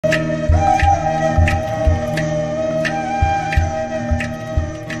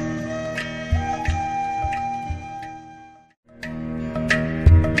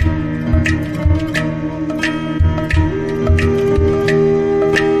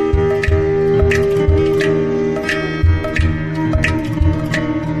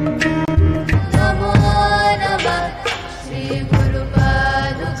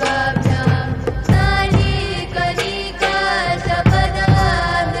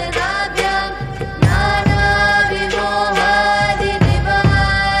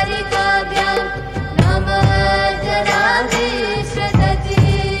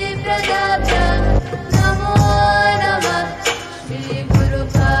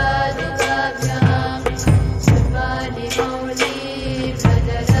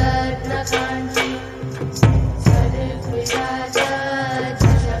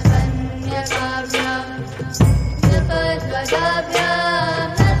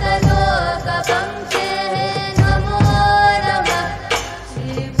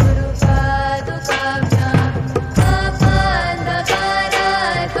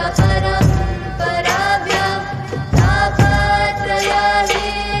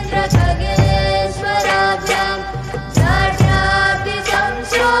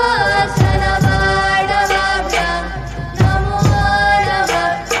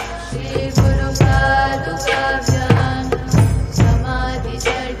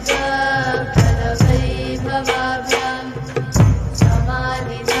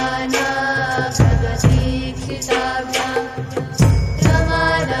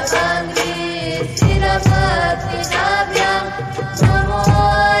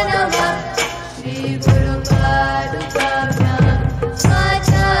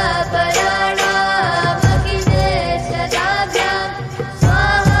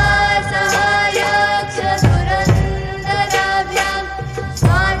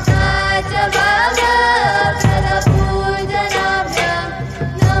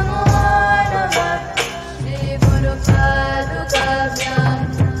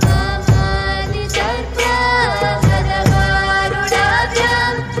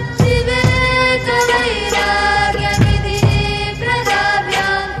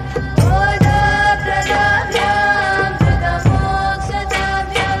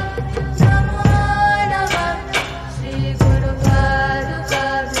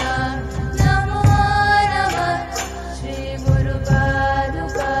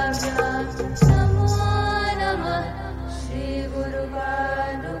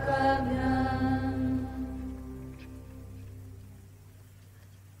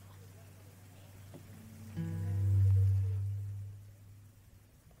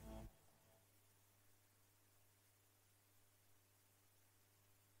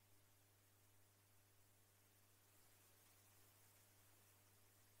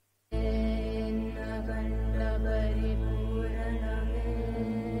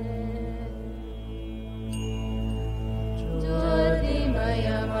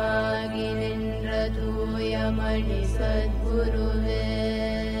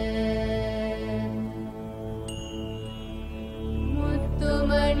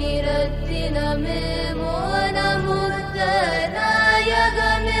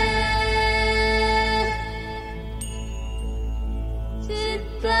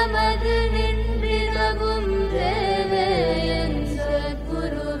சித்தமது நின்றிடவும் தேவே என்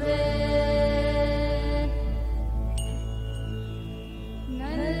சத்குருவே.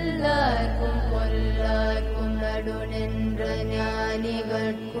 நல்லார்க்கும் பொல்லார்க்கும் நடு நின்ற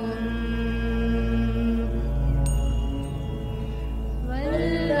ஞானிகட்கும்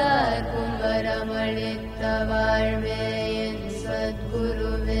வல்லார்க்கும் வரமளித்த வாழ்வே என்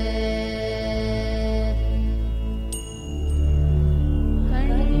சத்குருவே.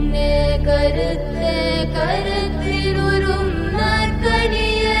 கண்ணே கருத்தே கருத்திலுறும்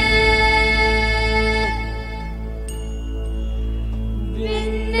நற்கனியே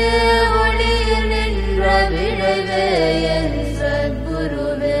விண்ணே ஒளியில் நின்ற விளைவே என்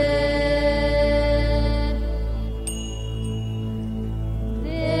சத்குருவே.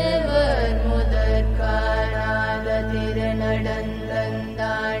 தேவர் முதற்காராத திருநடந்தாண்டு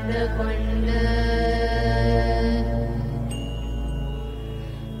கொண்டு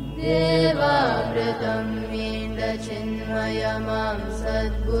தேவாமிருதம் மீண்ட சின்மயமாம்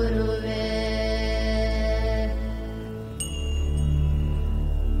சத்குருவே.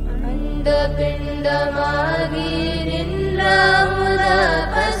 அண்ட பிண்டமாகி நின்ற அமுத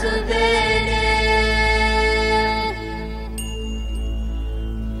பசுதேனே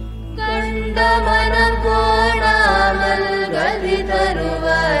கண்ட மனம் கோணாமல் கதி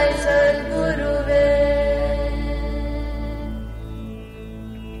தருவாய் சத்குருவே.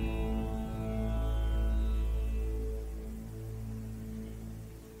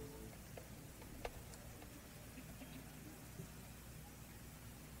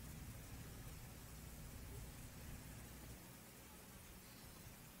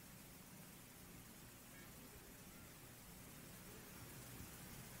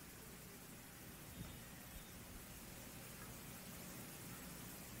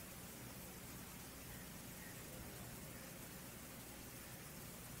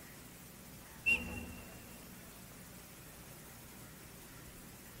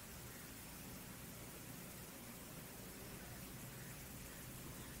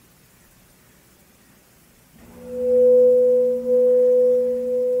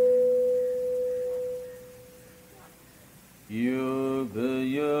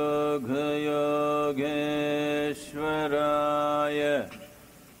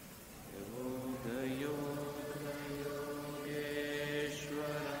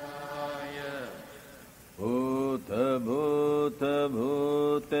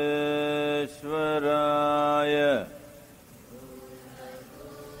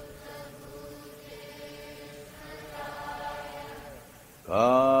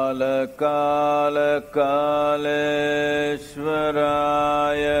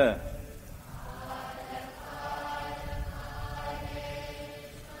 कालेश्वराय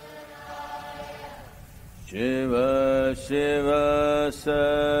शिव शिव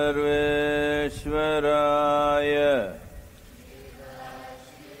सर्वेश्वराय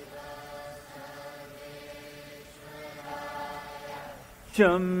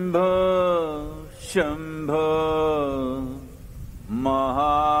शंभो शंभो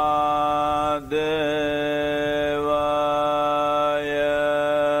महादेवाय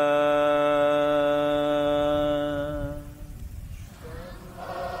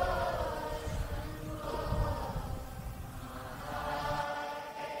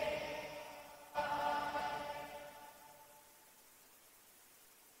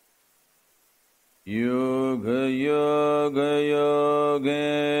योग योग योगेश्वराय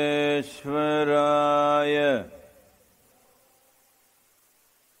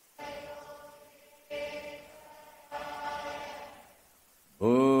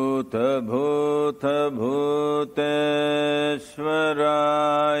भूत भूत भूतेश्वराय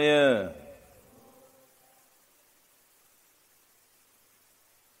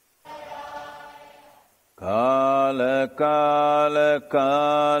काल काल कालेश्वराय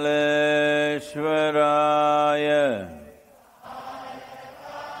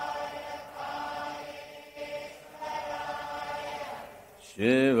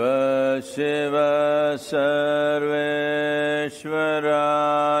शिव शिव सर्वेश्वराय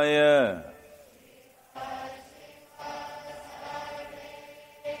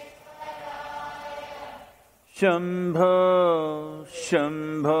शंभो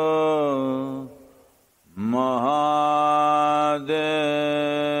शंभो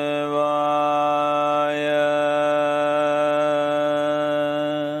महादेवाय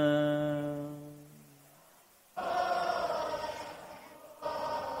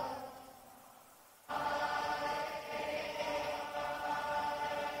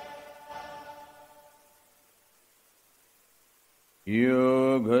योग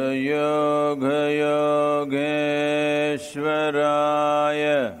योग योग योगेश्वराय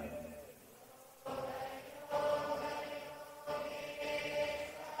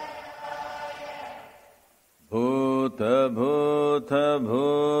भूत भूत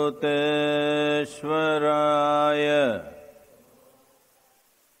भूतेश्वराय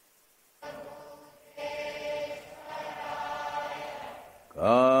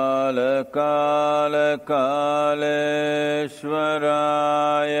काल काल कालेश्वराय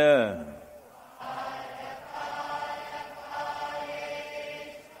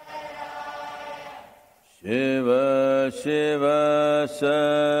शिव शिव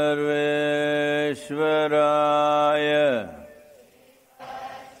सर्वेश्वराय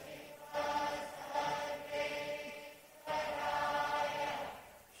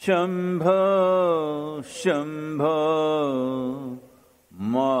शंभो शंभो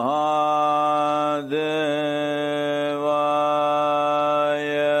महादेवाय।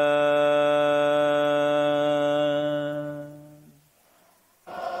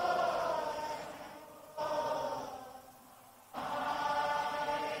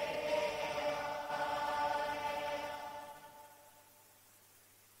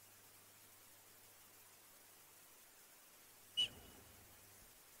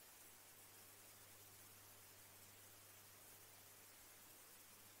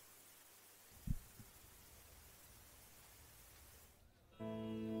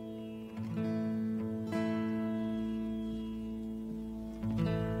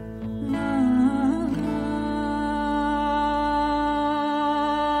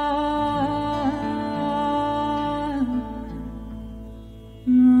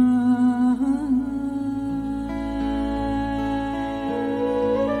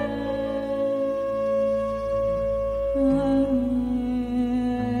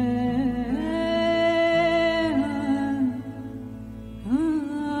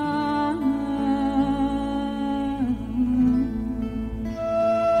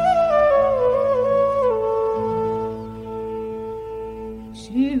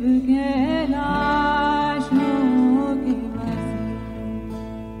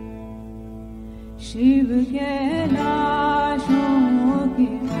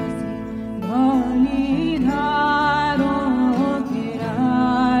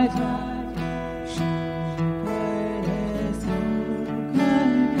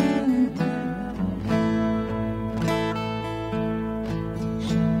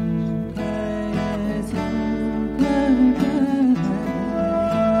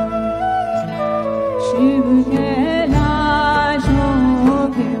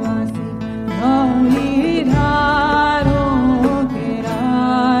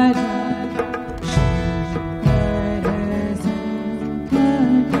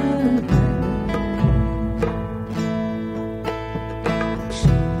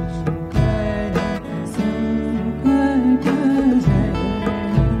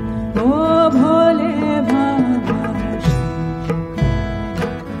 भोले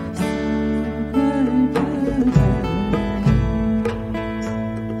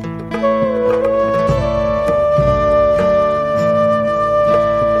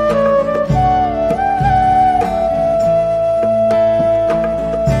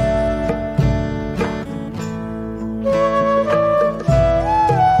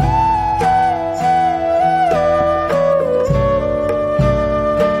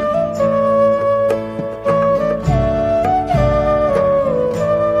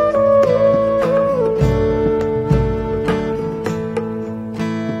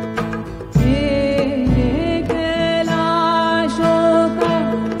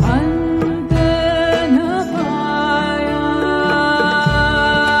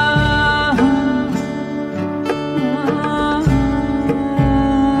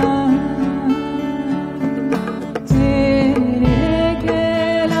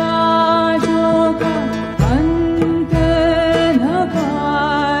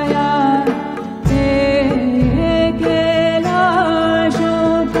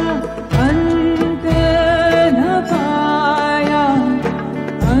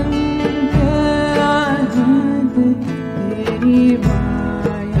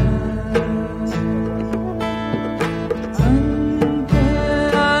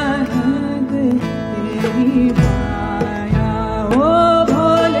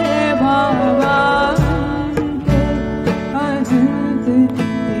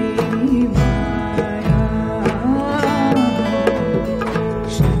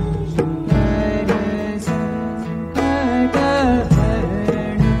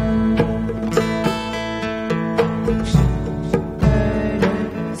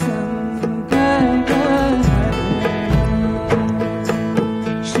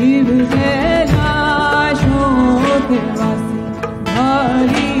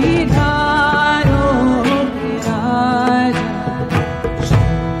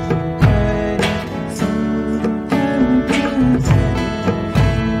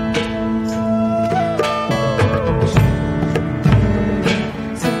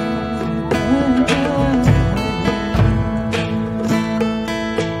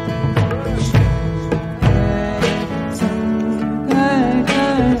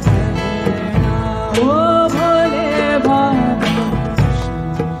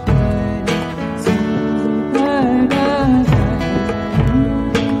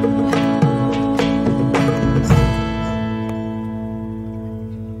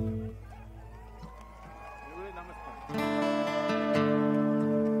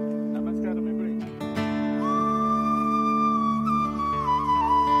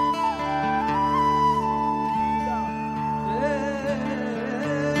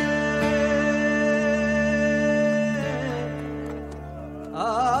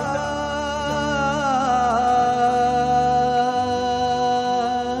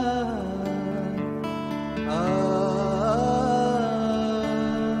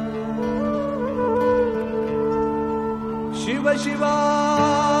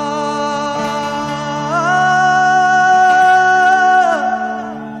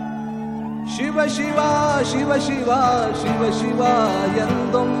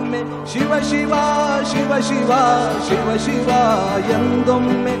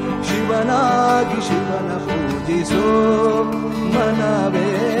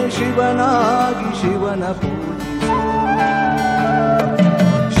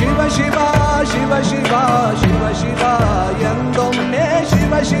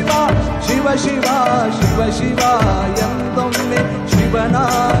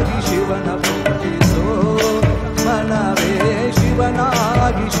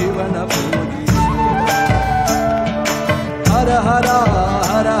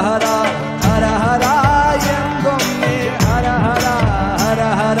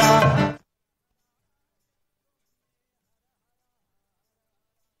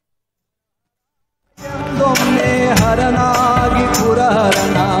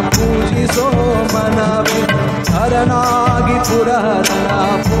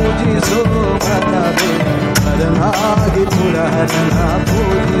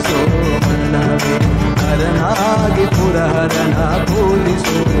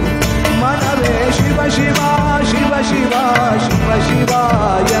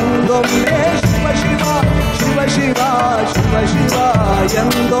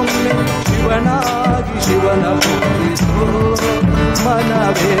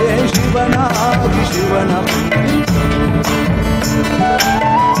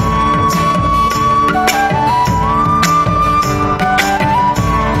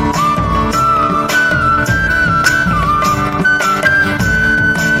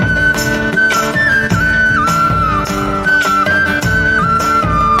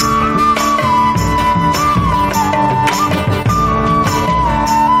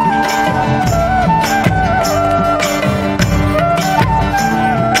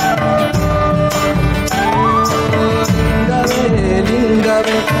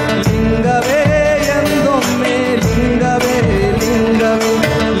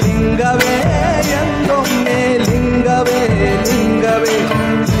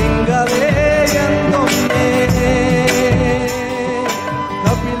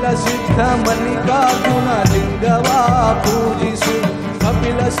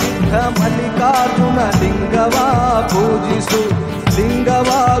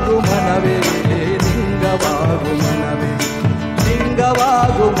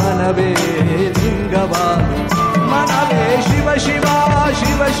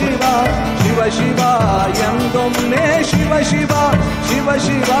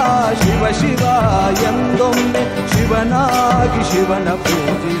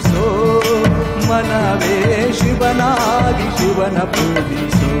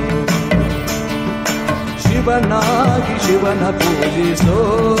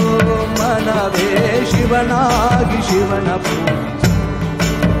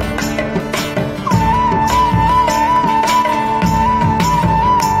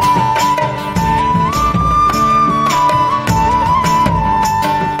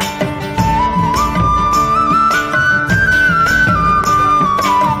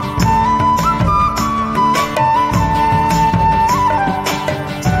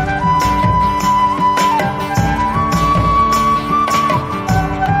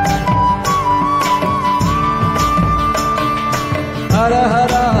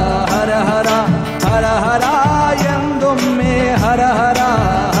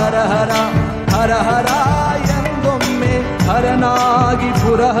ಹರನಾಗಿ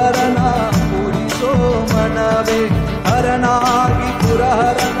puraharana pujiso manave haranagi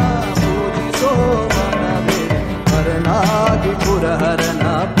puraharana pujiso manave haranagi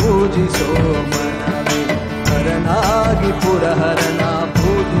puraharana pujiso manave haranagi puraharana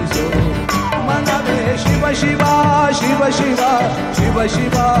pujiso manave shiva shiva shiva shiva shiva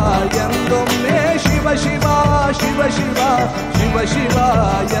shiva yandomme shiva shiva shiva shiva shiva shiva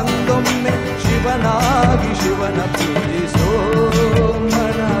yandomme shivanagi shivana pujiso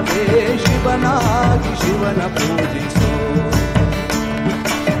manave shivanagi shivana pujiso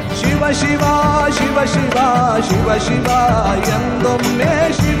shiva shiva shiva shiva shiva shiva yandomme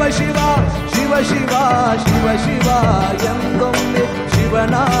shiva shiva shiva shiva shiva shiva yandomme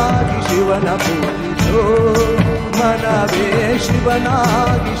shivanagi shivana pujiso manave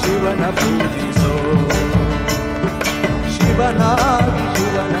shivanagi shivana pujiso shivanagi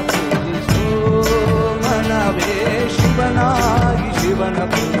shivana pujiso manave shivanagi shivana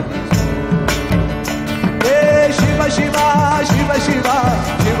pujiso shiva shiva shiva shiva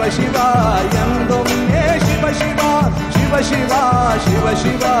shiva shiva yandomme shiva shiva shiva shiva shiva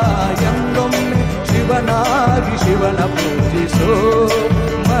shiva yandomme shivanagi shivana pujiso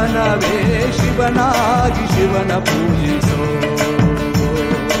manave shivanagi shivana pujiso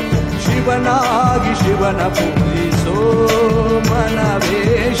shivanagi shivana pujiso manave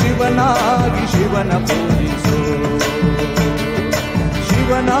shivanagi shivana pujiso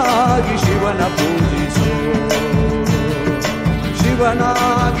shivanagi shivana pujiso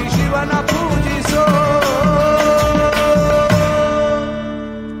shivanagi shivana pujiso.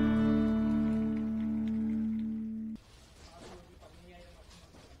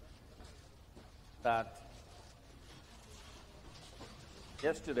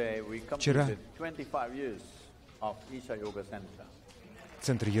 Вчера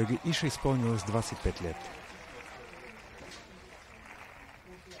Центр йоги Иша исполнилось 25 лет.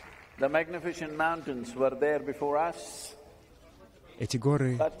 Эти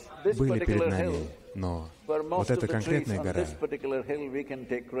горы были перед нами, но вот эта конкретная гора,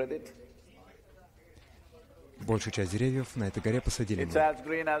 большую часть деревьев на этой горе посадили мы.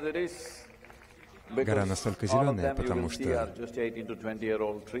 Гора настолько зеленая, потому что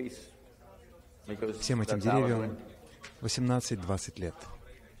всем этим деревьям 18-20 лет.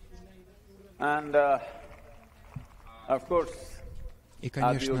 И,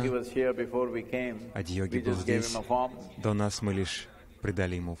 конечно, Адьоги был здесь. До нас мы лишь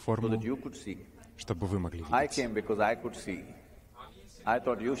придали ему форму, чтобы вы могли видеть.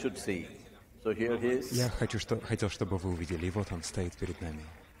 Я хотел, чтобы вы увидели, и вот он стоит перед нами.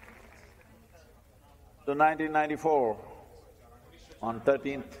 В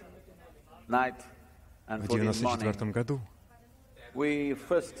 1994 году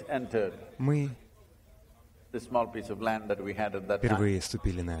мы впервые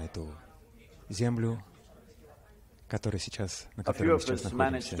ступили на эту землю, на которой мы сейчас находимся.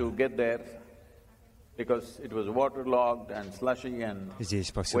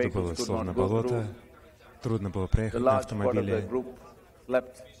 Здесь повсюду было словно болото, трудно было проехать на автомобиле.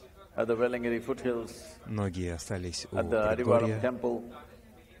 Многие остались у предгорья.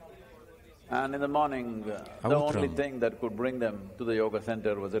 А утром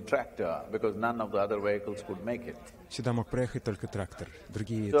сюда мог проехать только трактор.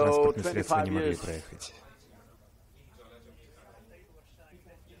 Другие транспортные средства не могли проехать.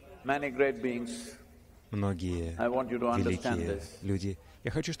 Многие великие люди. Я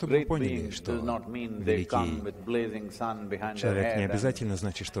хочу, чтобы вы поняли, что великий человек не обязательно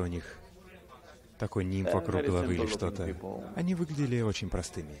значит, что у них такой нимб вокруг головы или что-то. Они выглядели очень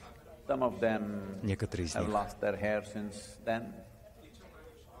простыми. Некоторые из них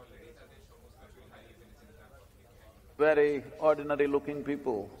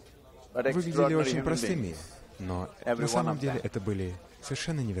выглядели очень простыми, но на самом деле это были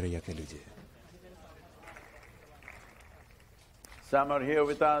совершенно невероятные люди.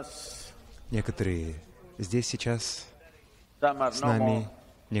 Некоторые здесь сейчас с нами,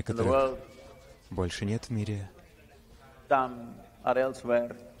 некоторых больше нет в мире,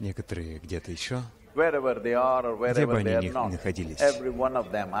 некоторые где-то еще, где бы они ни находились.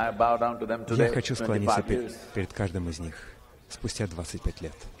 Я хочу склониться перед каждым из них спустя 25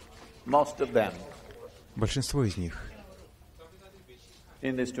 лет. Большинство из них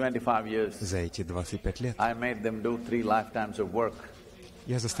за эти 25 лет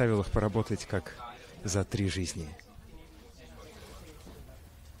я заставил их поработать как за 3 жизни.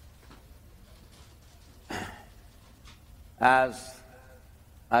 As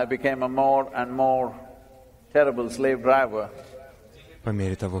I became a more and more terrible slave driver, по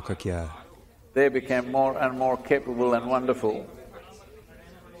мере того, как я they became more and more capable and wonderful.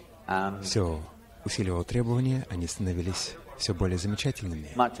 все усиливал требования, они становились все более замечательными.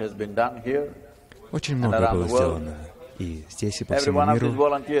 Очень много было сделано и здесь, и по всему миру.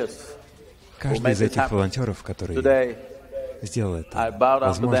 Каждый из этих волонтеров, который сделал это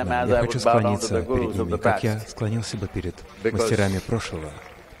возможно, я хочу склониться перед ними, как я склонился бы перед мастерами прошлого,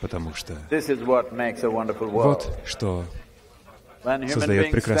 потому что вот что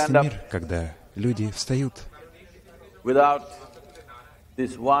создает прекрасный мир, когда люди встают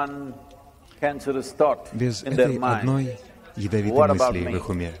без этой одной ядовитой мысли в их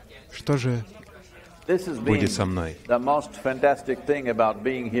уме. Что же будет со мной?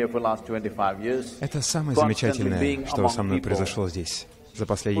 Это самое замечательное, что со мной произошло здесь. За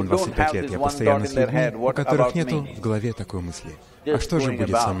последние 25 лет я постоянно с людьми, у которых нету в голове такой мысли. А что же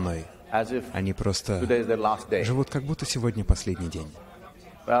будет со мной? Они просто живут, как будто сегодня последний день.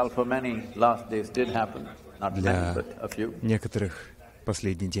 Для некоторых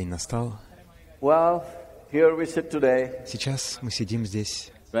последний день настал. Сейчас мы сидим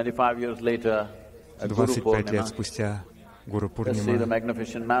здесь. 25 лет спустя, Гуру Пурнима.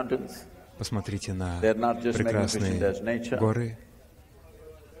 Посмотрите на прекрасные горы.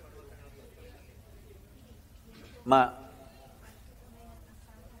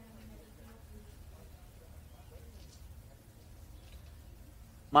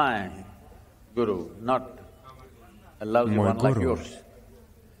 Мой Гуру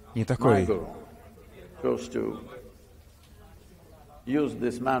не такой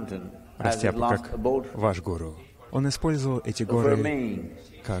растяпа, как ваш гуру. Он использовал эти горы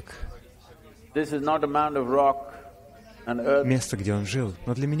как место, где он жил.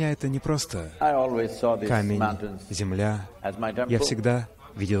 Но для меня это не просто камень, земля. Я всегда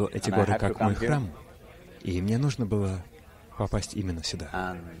видел эти горы как мой храм. И мне нужно было попасть именно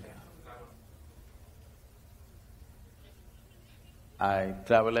сюда.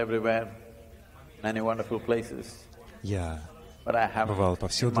 Я бывал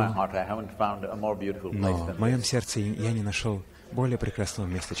повсюду, но в моем сердце я не нашел более прекрасного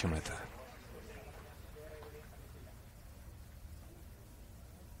места, чем это.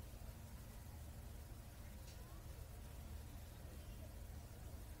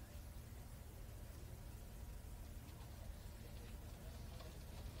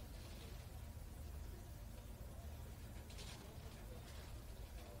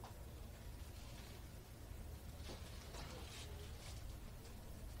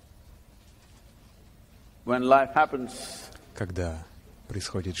 Когда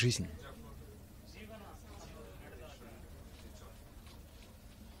происходит жизнь,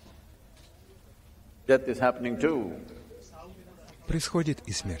 происходит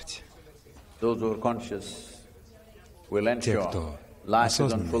и смерть. Те, кто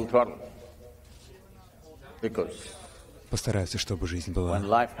осознанны, постараются, чтобы жизнь была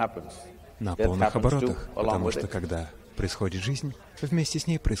на полных оборотах, потому что когда происходит жизнь, вместе с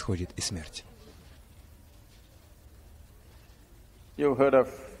ней происходит и смерть.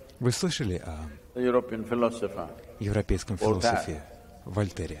 Вы слышали о европейском философе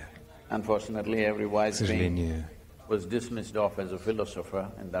Вольтере? К сожалению, в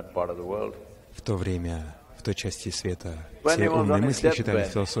то время, в той части света, все умные мысли считались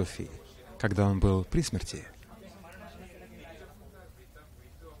философией. Когда он был при смерти,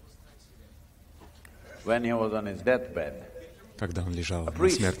 когда он лежал на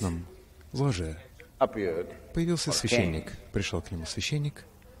смертном ложе, появился священник. Пришел к нему священник.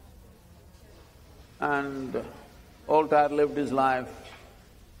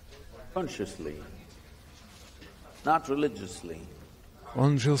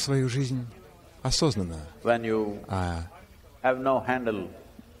 Он жил свою жизнь осознанно, а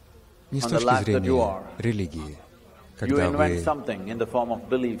не с точки зрения религии. Когда вы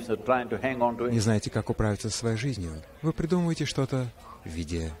не знаете, как управиться со своей жизнью, вы придумываете что-то в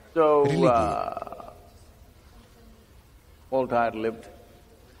виде религии.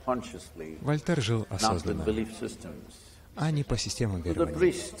 Вольтер жил осознанно, а не по системам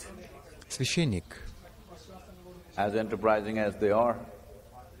верований. Священник,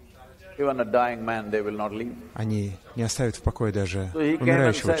 они не оставят в покое даже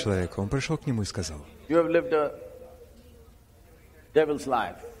умирающего человека. Он пришел к нему и сказал: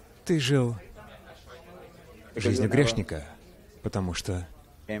 «Ты жил жизнью грешника, потому что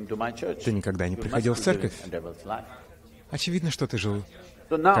ты никогда не приходил в церковь. Очевидно, что ты жил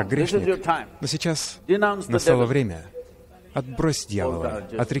как грешник. Но сейчас настало время. Отбрось дьявола,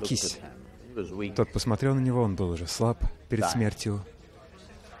 отрекись». Тот посмотрел на него, он был уже слаб перед смертью.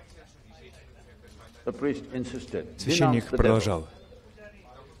 Священник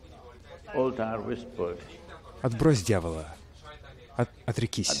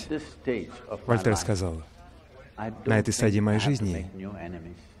отрекись. Вольтер сказал, на этой стадии моей жизни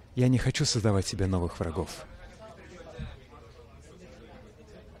я не хочу создавать себе новых врагов.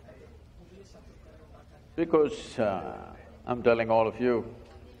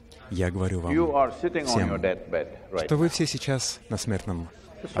 Я говорю вам всем, что вы все сейчас на смертном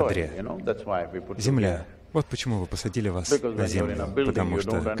одре. Земля. Вот почему вы посадили вас на землю. Потому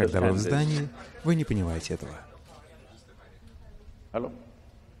что, когда вы в здании, вы не понимаете этого.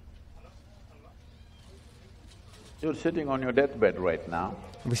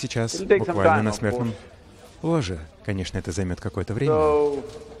 Вы сейчас буквально на смертном ложе. Конечно, это займет какое-то время.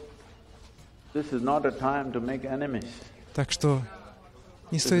 Так что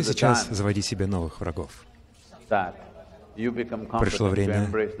не стоит сейчас заводить себе новых врагов. Пришло время,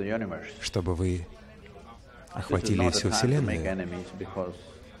 чтобы вы охватили всю Вселенную,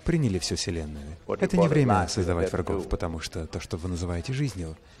 приняли всю Вселенную. Это не время создавать врагов, потому что то, что вы называете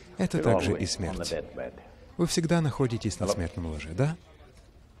жизнью, это также и смерть. Вы всегда находитесь на смертном ложе, да?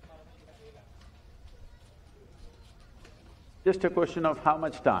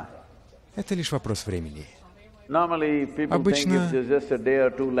 Это лишь вопрос времени. Обычно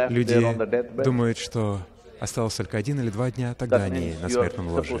люди думают, что осталось только 1 или 2 дня, тогда они на смертном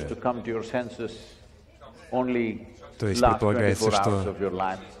ложе. То есть предполагается, что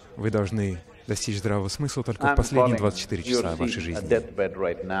вы должны достичь здравого смысла только в последние 24 часа вашей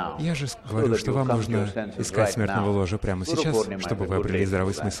жизни. Я же говорю, что вам нужно искать смертного ложа прямо сейчас, чтобы вы обрели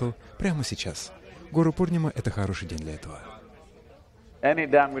здравый смысл прямо сейчас. Гуру Пурнима — это хороший день для этого.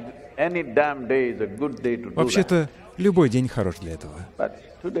 Вообще-то, любой день хорош для этого.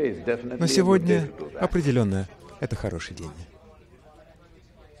 Но сегодня определенно это хороший день.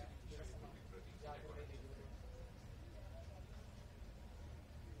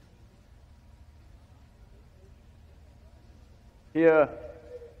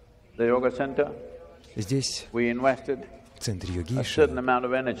 Здесь, в Центре йоги,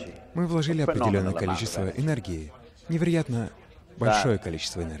 мы вложили определенное количество энергии, невероятно большое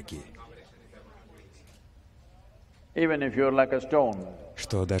количество энергии,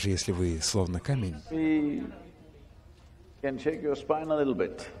 что даже если вы словно камень,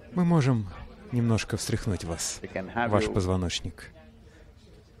 мы можем немножко встряхнуть вас, ваш позвоночник,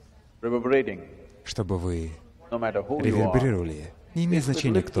 чтобы вы реверберировали. Не имеет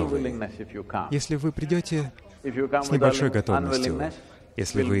значения, кто вы. Если вы придете с небольшой готовностью,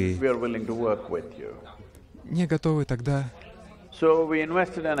 если вы не готовы, тогда...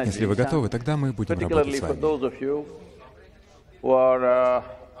 Если вы готовы, тогда мы будем работать с вами.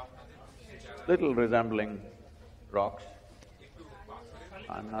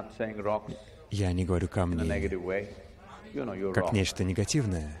 Я не говорю камни как нечто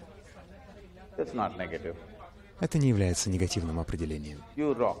негативное. Это не является негативным определением.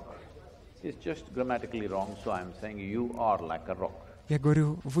 Я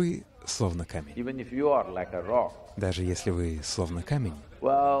говорю, вы словно камень. Даже если вы словно камень,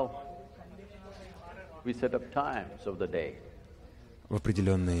 в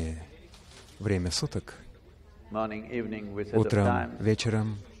определенное время суток, утром,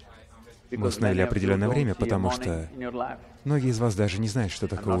 вечером, мы установили определенное время, потому что многие из вас даже не знают, что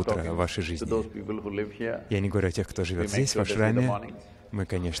такое утро в вашей жизни. Я не говорю о тех, кто живет здесь, в ашраме. Мы,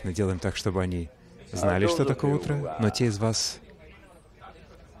 конечно, делаем так, чтобы они знали, что такое утро, но те из вас,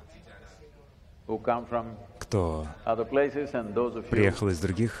 кто приехал из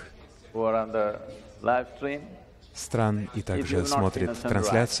других стран и также смотрит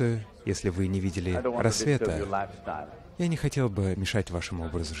трансляцию, если вы не видели рассвета, я не хотел бы мешать вашему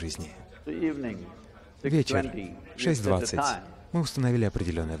образу жизни. Вечер, 6:20. Мы установили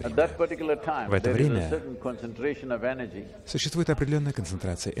определенное время. В это время существует определенная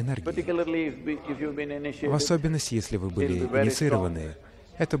концентрация энергии. В особенности, если вы были инициированы,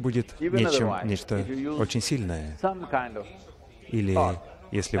 это будет нечто очень сильное. Или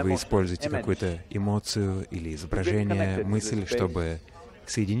если вы используете какую-то эмоцию или изображение, мысль, чтобы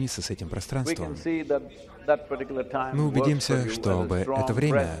соединиться с этим пространством, мы убедимся, чтобы это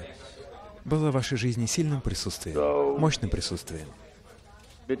время было в вашей жизни сильным присутствием, мощным присутствием.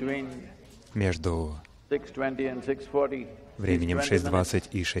 Между временем 6:20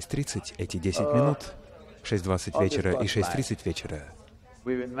 и 6:30, эти 10 минут, 6:20 вечера и 6:30 вечера,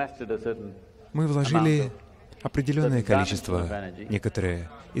 мы вложили определенное количество, некоторое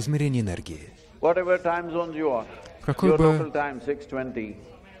измерение энергии. В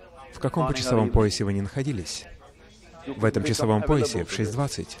каком бы часовом поясе вы ни находились, в этом часовом поясе в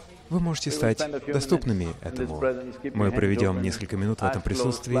 6:20 вы можете стать доступными этому. Мы проведем несколько минут в этом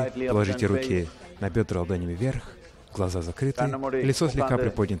присутствии, положите руки на бедра ладонями вверх, Глаза закрыты, лицо слегка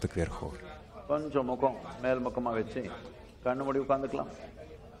приподнято кверху.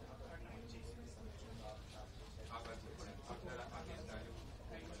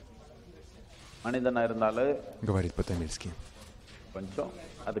 Говорит по-тамильски.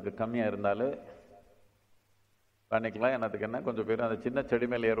 பண்ணிக்கலாம். எனக்கு என்ன கொஞ்சம் பேர் அந்த சின்ன செடி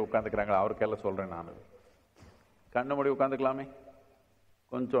மேலே ஏறி உட்காந்துக்கிறாங்க, அவருக்கெல்லாம் சொல்கிறேன் நான். கண்ணு மூடி உட்காந்துக்கலாமே,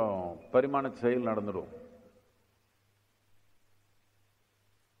 கொஞ்சம் பரிமாண செயல் நடந்துடும்.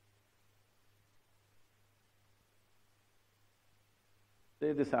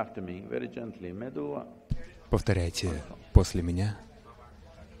 Say this after me, very gently, மெதுவா. Повторяйте после меня,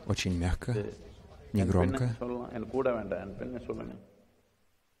 очень мягко, негромко. சொல்லலாம், எனக்கு கூட வேண்டாம், என் பெண்ணை சொல்லுங்க.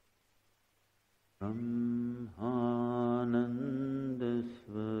 Brahmananda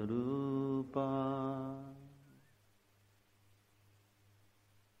Swarupa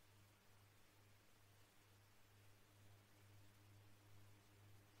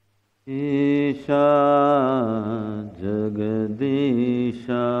Isha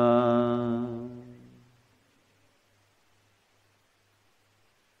Jagadisha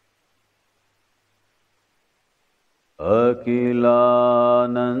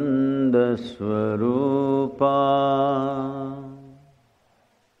Akilananda Swarupa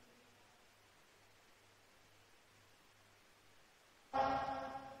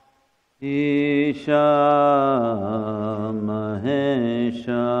Isha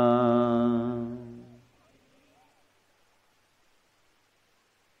Mahesha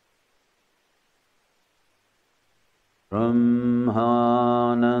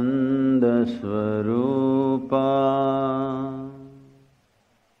Brahmananda Swarupa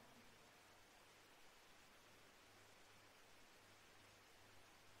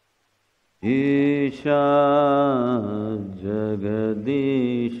Isha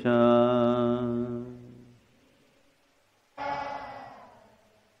Jagadisha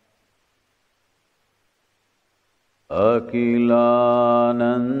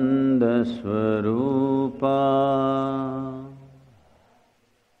Akilananda Swarupa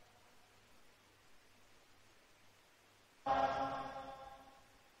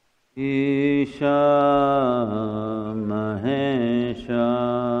Isha Mahesha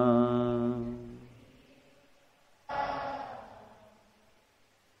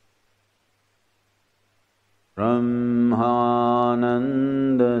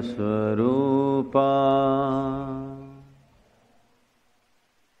Brahmananda Swarupa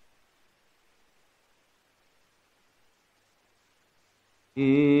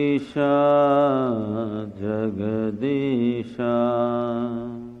Isha Jagadisha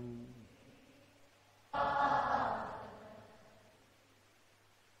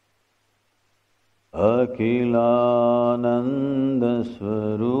Akilananda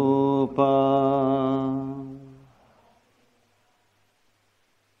Swarupa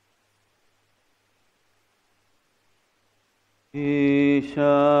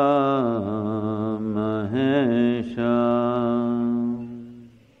Isha Mahesha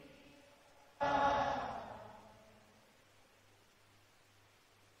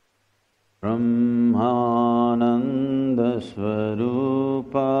Brahmananda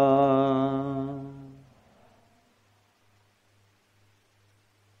Swarupa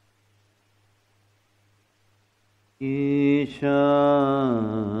Isha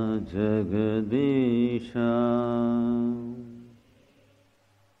Jagadisha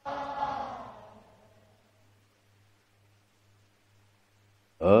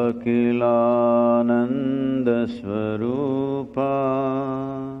Akilananda Swarupa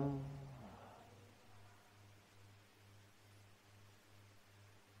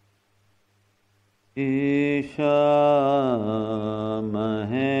Isha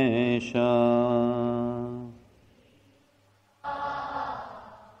Mahesha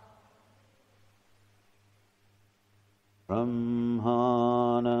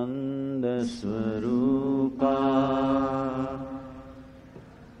Brahmananda Swarupa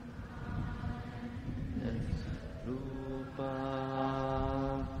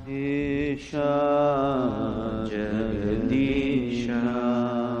Isha Jagadisha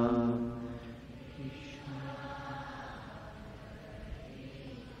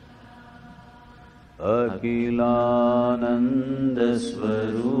Akilananda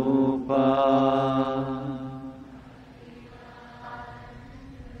Swarupa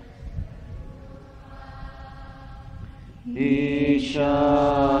Isha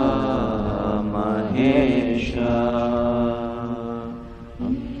Mahesha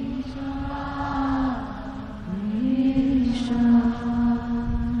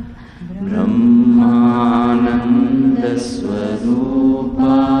Brahmananda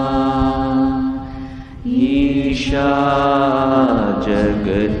Swarupa Isha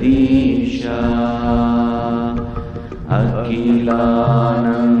Jagadisha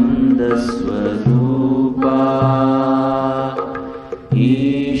अखिलानंद Swarupa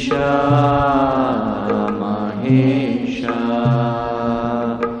ईशा Mahesha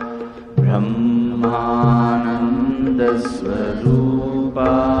Brahmanand Swarupa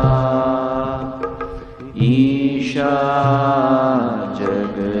ईशा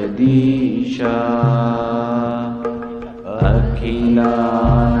जगदीशा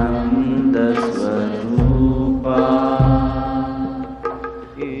अखिलानंद Swarupa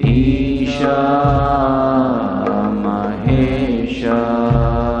ईशा Mahesha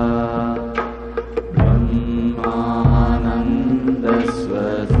Brahmanand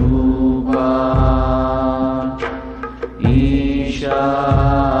Swarupa ईशा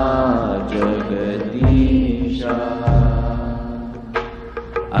जगदीशा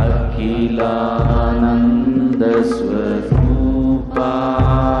अखिलानंद Swarupa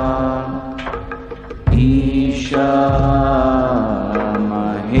ईशा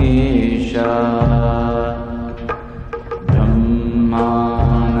Mahesha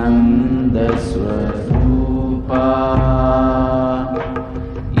Brahmanand Swarupa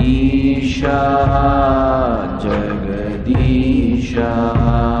ईशा जगदीशा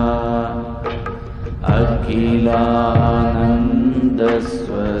अखिलानंद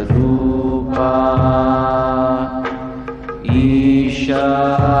Swarupa ईशा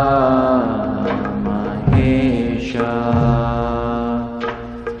Mahesha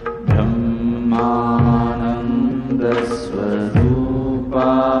Brahmanand Swarupa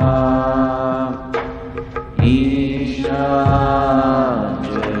ईशा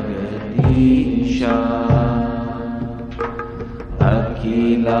जगदीशा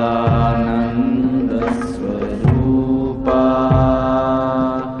अखिलानंद Swarupa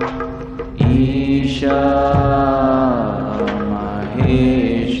ईशा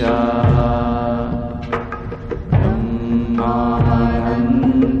Mahesha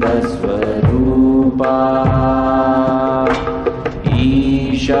Brahmanand Swarupa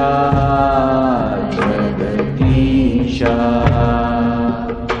ईशा जगदीशा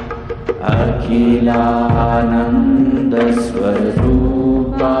अखिलानंद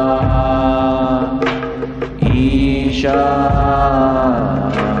Swarupa ईशा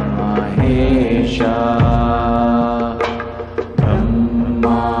Mahesha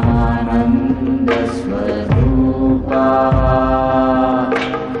Brahmanand Swarupa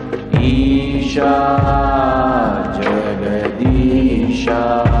ईशा जगदीशा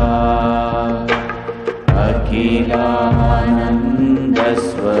अखिलानंद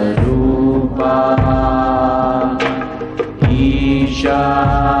Swarupa ईशा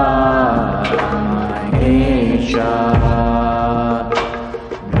Mahesha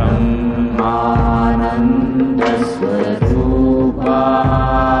Brahmanand Swarupa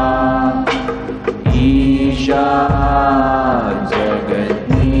ईशा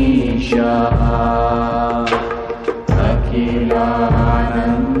जगदीशा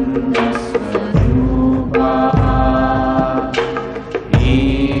अखिलानंद Swarupa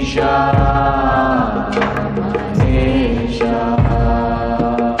ईशा Mahesha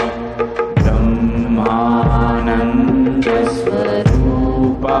Brahmanand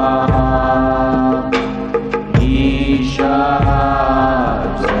Swarupa ईशा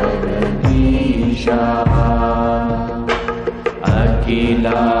जगदीशा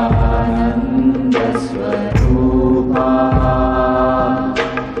अखिलानंद Swarupa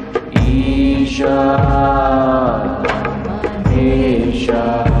ईशा Mahesha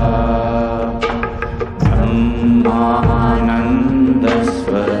Brahmanand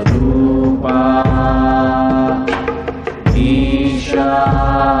Swarupa ईशा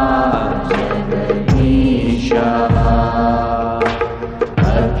जगदीशा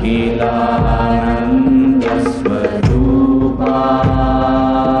अखिलानंद Swarupa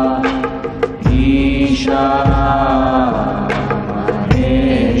ईशा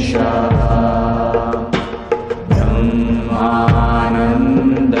Mahesha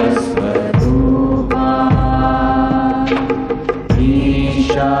Brahmanand Swarupa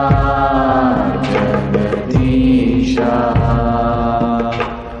ईशा जगदीशा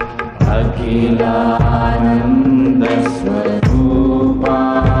अखिलानंद Swarupa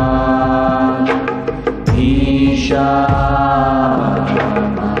ईशा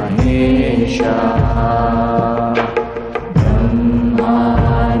Mahesha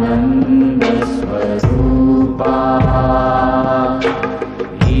Brahmanand Swarupa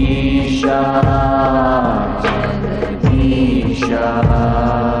ईशा जगदीशा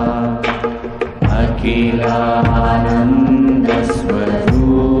अखिलानंद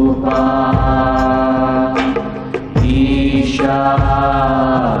Swarupa Isha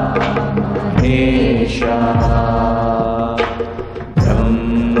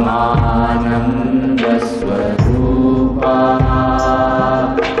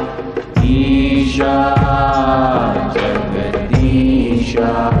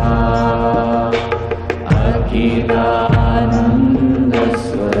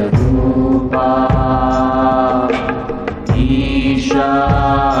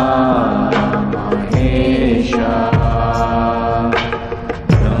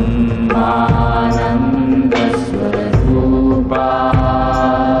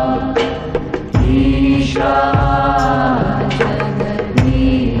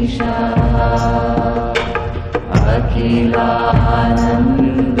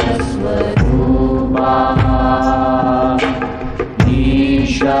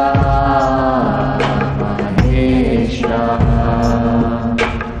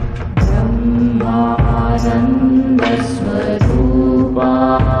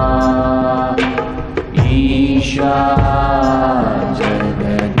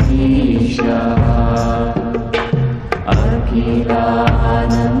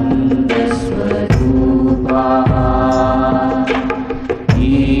Akhilanandasvarupa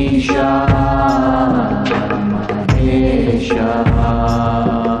Isha Mahesha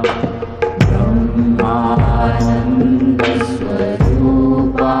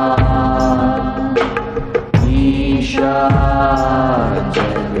Brahmanandasvarupa Isha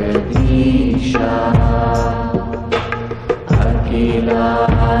Jagadisha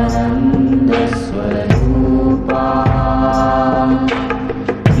Akhilanandasvarupa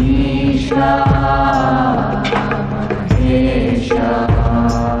Isha Mahesha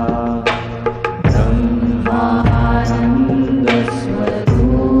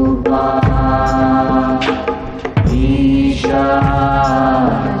Brahmanandasvarupa Isha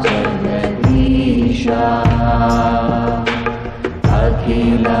Jagadisha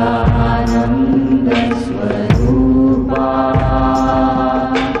Akhilanandasvarupa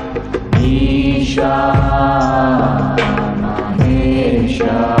Isha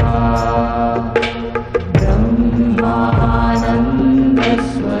Mahesha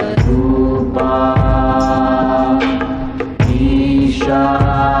Brahmanandasvarupa Isha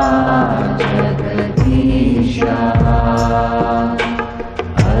Jagadisha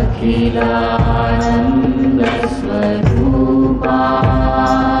Akhilanandasvarupa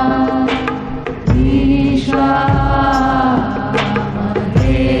Isha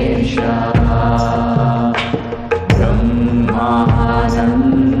Mahesha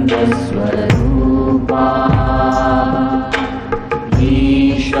Brahmanandasvarupa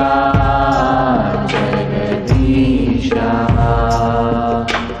Isha Jagadisha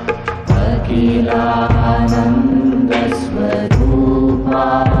Akhilanandasvarupa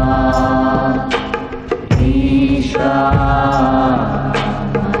Isha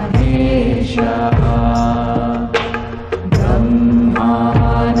Mahesha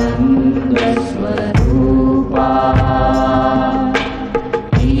Brahmanandasvarupa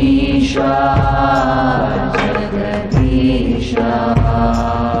Isha Jagadisha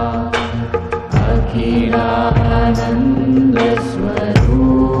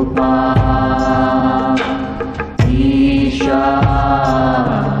Akhilanandasvarupa Isha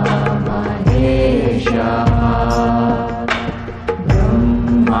Mahesha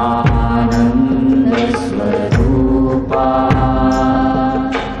Brahmanandasvarupa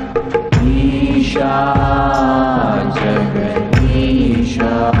Isha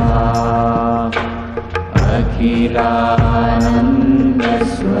Jagadisha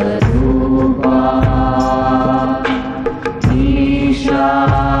Akhilanandasvarupa Isha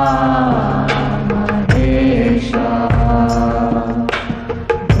Mahesha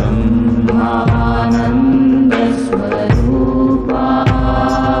Brahmanandasvarupa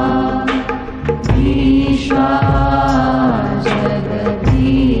Isha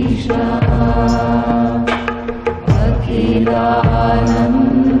Jagadisha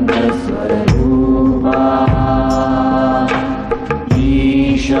Akhilanandasvarupa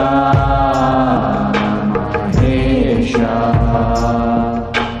Isha Mahesha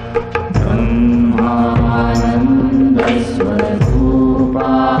Brahmanandasvarupa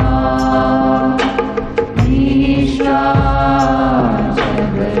Isha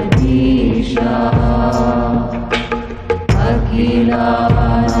Jagadisha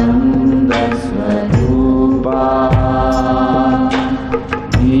Akhilanandasvarupa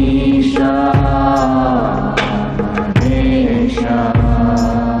Isha Mahesha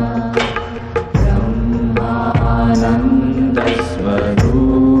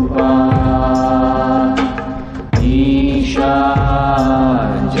Brahmanandasvarupa Isha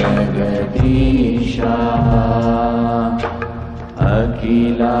Jagadisha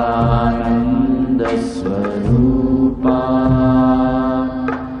Akhilanandasvarupa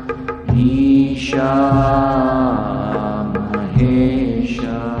Isha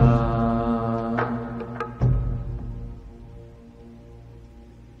Mahesha.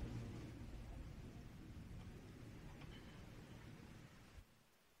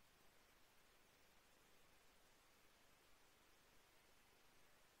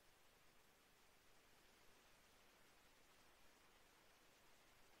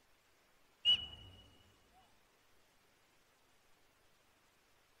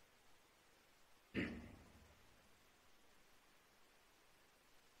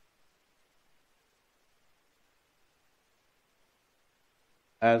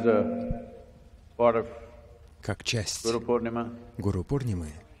 As a part of как часть Guru Purнимы, Гуру Пурнимы,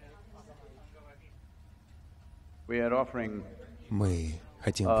 we are offering мы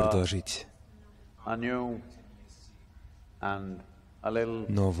хотим предложить a new and a little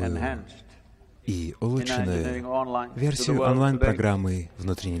новую enhanced и улучшенную версию онлайн-программы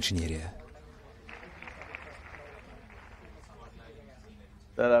 «Внутренняя инженерия».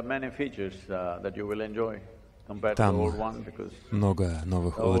 Там много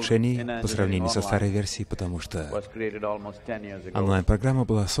новых улучшений по сравнению со старой версией, потому что онлайн-программа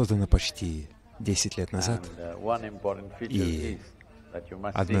была создана почти 10 лет назад, и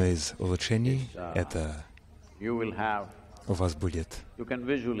одно из улучшений — это у вас будет,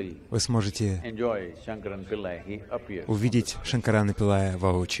 вы сможете увидеть Шанкарана Пиллая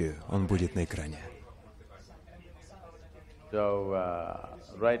воочию, он будет на экране.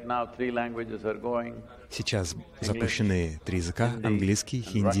 Сейчас запущены 3 языка — английский,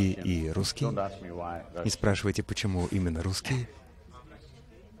 хинди и русский. Не спрашивайте, почему именно русский.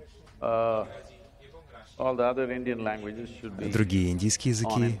 Другие индийские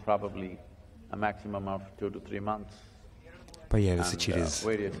языки появятся через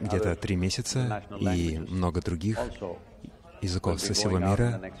где-то 3 месяца, и много других языков со всего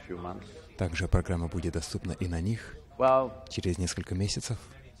мира. Также программа будет доступна и на них через несколько месяцев.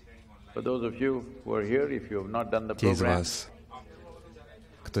 Те из вас,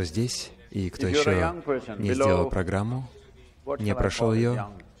 кто здесь и кто еще не сделал программу, не прошел ее,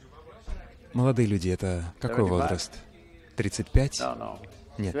 молодые люди, это какой возраст? 35?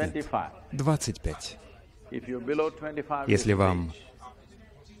 Нет, нет, 25. Если вам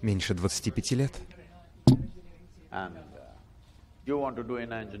меньше 25 лет,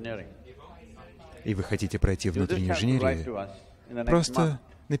 и вы хотите пройти внутреннюю инженерию, просто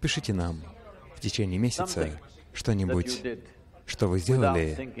напишите нам в течение месяца что-нибудь, что вы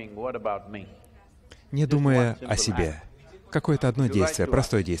сделали, не думая о себе. Какое-то одно действие,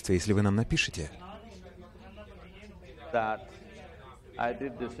 простое действие, если вы нам напишете,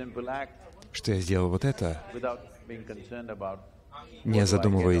 что я сделал вот это, не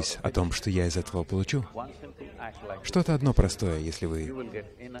задумываясь о том, что я из этого получу. Что-то одно простое, если вы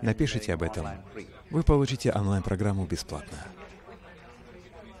напишите об этом, вы получите онлайн-программу бесплатно.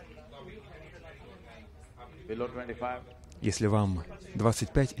 Если вам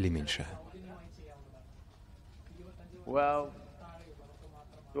 25 или меньше.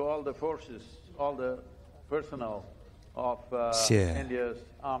 Все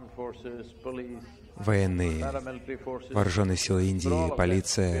военные, вооруженные силы Индии,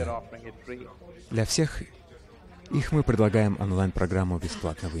 полиция, для всех их мы предлагаем онлайн-программу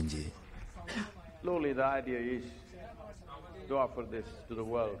бесплатно в Индии.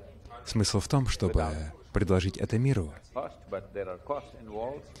 Смысл в том, чтобы предложить это миру.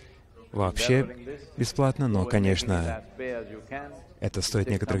 Вообще бесплатно, но, конечно, это стоит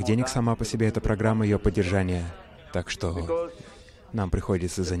некоторых денег сама по себе, эта программа, ее поддержание. Так что нам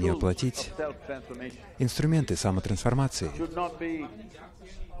приходится за нее платить. Инструменты самотрансформации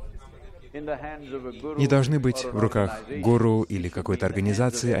не должны быть в руках гуру или какой-то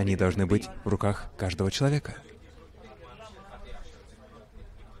организации, они должны быть в руках каждого человека.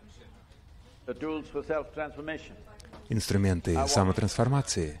 Инструменты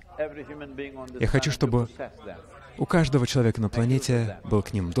самотрансформации. Я хочу, чтобы у каждого человека на планете был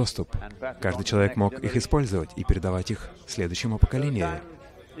к ним доступ. Каждый человек мог их использовать и передавать их следующему поколению.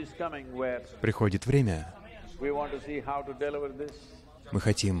 Приходит время. Мы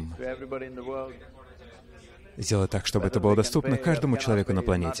хотим сделать так, чтобы это было доступно каждому человеку на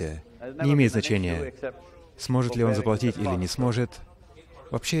планете. Не имеет значения, сможет ли он заплатить или не сможет.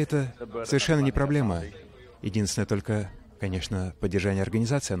 Вообще это совершенно не проблема. Единственное только, конечно, поддержание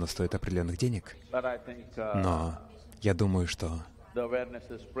организации, оно стоит определенных денег. Но я думаю, что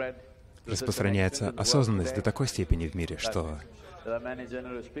распространяется осознанность до такой степени в мире, что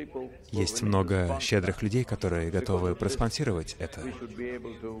есть много щедрых людей, которые готовы проспонсировать это.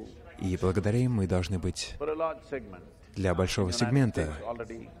 И благодаря им мы должны быть для большого сегмента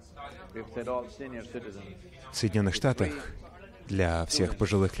в Соединенных Штатах. Для всех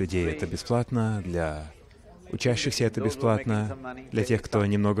пожилых людей это бесплатно, для учащихся это бесплатно, для тех, кто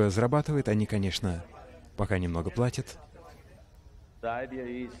немного зарабатывает, они, конечно, пока немного платят.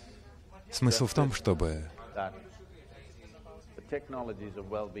 Смысл в том, чтобы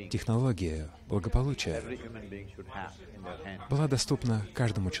технология благополучия была доступна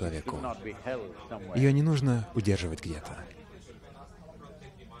каждому человеку. Ее не нужно удерживать где-то.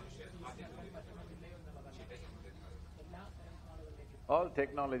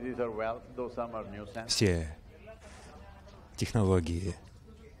 Все технологии.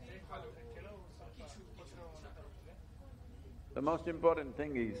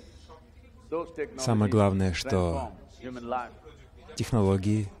 Самое главное, что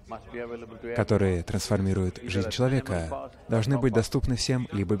технологии, которые трансформируют жизнь человека, должны быть доступны всем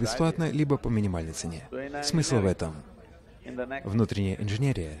либо бесплатно, либо по минимальной цене. Смысл в этом. Внутренняя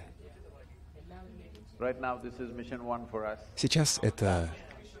инженерия Сейчас это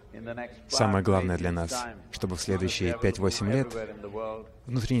самое главное для нас, чтобы в следующие 5-8 лет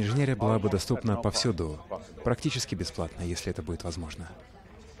внутренняя инженерия была бы доступна повсюду, практически бесплатно, если это будет возможно.